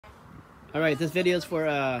All right, this video is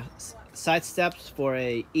for side steps for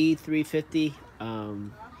a E350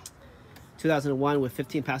 2001 with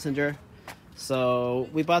 15 passenger. So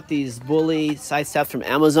we bought these bulleye side steps from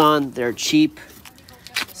Amazon. They're cheap.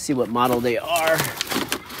 Let's see what model they are.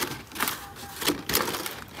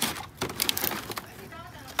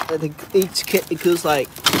 I think each kit includes like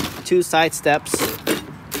 2 side steps.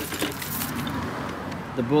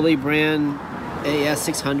 The bulleye brand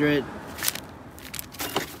AS600.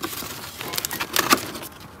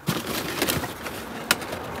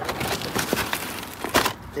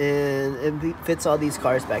 And it fits all these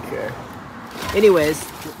cars back here. Anyways,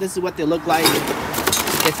 this is what they look like.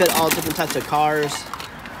 They fit all different types of cars.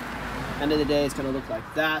 End of the day, it's gonna look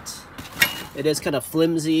like that. It is kind of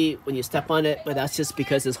flimsy when you step on it, but that's just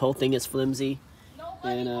because this whole thing is flimsy.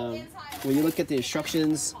 And when you look at the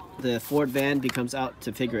instructions, the Ford van becomes out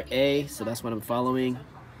to figure A, so that's what I'm following.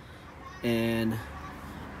 And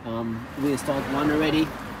we installed one already.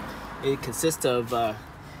 It consists of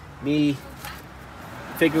me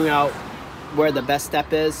figuring out where the best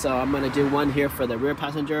step is. So I'm gonna do one here for the rear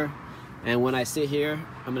passenger, and when I sit here,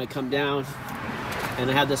 I'm gonna come down, and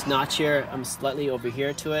I have this notch here. I'm slightly over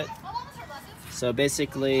here to it. So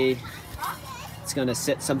basically, it's gonna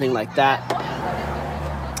sit something like that.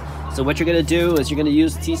 So what you're gonna do is you're gonna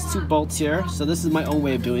use these 2 bolts here. So this is my own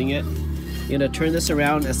way of doing it. You're gonna turn this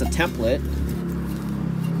around as a template.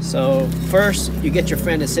 So first, you get your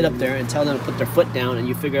friend to sit up there and tell them to put their foot down, and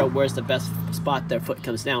you figure out where's the best spot their foot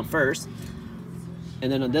comes down first.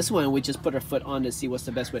 And then on this one, we just put our foot on to see what's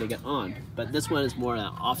the best way to get on. But this one is more an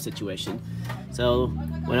off situation. So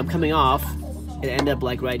when I'm coming off, it ended up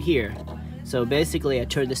like right here. So basically, I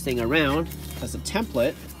turn this thing around as a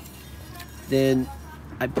template. Then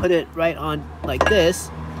I put it right on like this.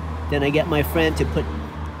 Then I get my friend to put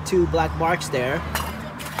 2 black marks there.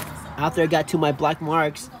 After I got to my black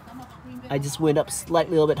marks, I just went up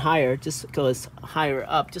slightly a little bit higher, just goes higher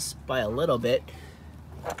up just by a little bit.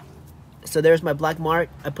 So there's my black mark.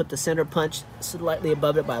 I put the center punch slightly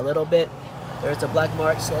above it by a little bit. There's a black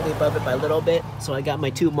mark slightly above it by a little bit. So I got my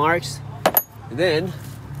 2 marks. And then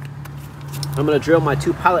I'm gonna drill my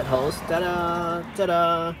 2 pilot holes. Ta-da,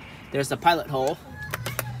 ta-da. There's the pilot hole.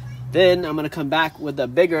 Then I'm gonna come back with a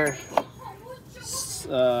bigger,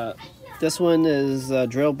 this one is a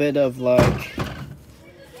drill bit of like,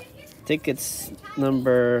 I think it's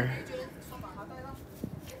number,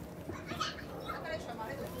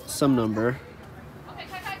 some number.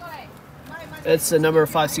 It's a number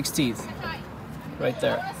 5/16 right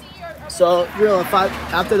there. So drill a 5,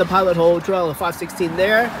 after the pilot hole, drill a 5/16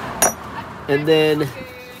 there. And then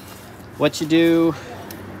what you do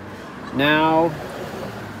now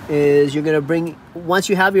is you're gonna bring, once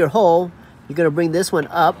you have your hole, you're gonna bring this one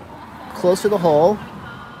up close to the hole,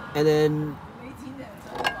 and then,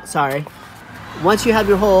 sorry, once you have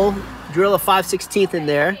your hole, drill a 5/16 in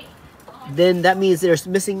there. Then that means there's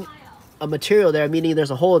missing a material there, meaning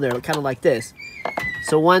there's a hole in there, kind of like this.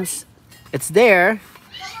 So once it's there,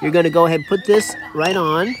 you're gonna go ahead and put this right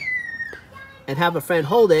on and have a friend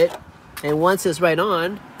hold it. And once it's right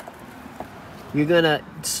on, you're gonna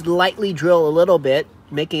slightly drill a little bit,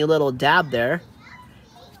 making a little dab there.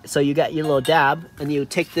 So you got your little dab, and you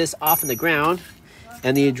take this off in the ground,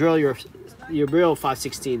 and then you drill your real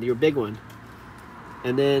 5/16, your big one.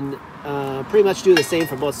 And then pretty much do the same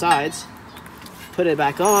for both sides. Put it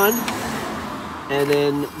back on, and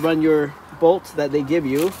then run your bolt that they give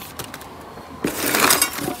you.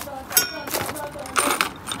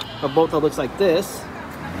 A bolt that looks like this,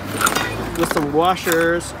 with some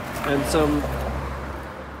washers and some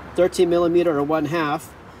 13mm or 1/2.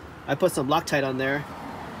 I put some Loctite on there.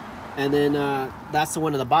 And then that's the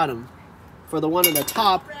one at the bottom. For the one on the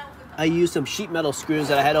top, I used some sheet metal screws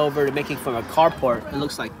that I had over to making from a carport. It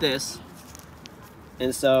looks like this.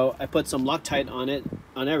 And so I put some Loctite on it,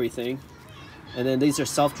 on everything. And then these are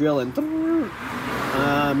self-drilling.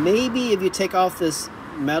 Maybe if you take off this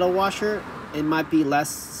metal washer, it might be less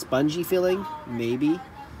spongy feeling, maybe.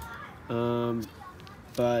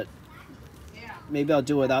 But maybe I'll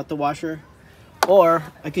do without the washer. Or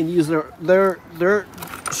I can use their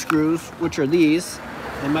screws, which are these.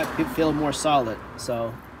 They might feel more solid,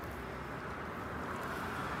 so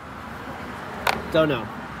don't know.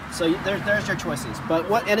 So there's your choices, but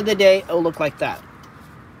what end of the day it'll look like that.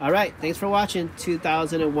 All right, thanks for watching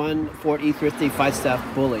 2001 Ford E350 5-step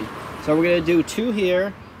bulleye. So we're gonna do 2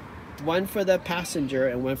 here, 1 for the passenger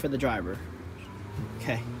and 1 for the driver.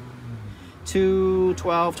 Okay, 2,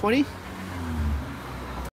 12, 20.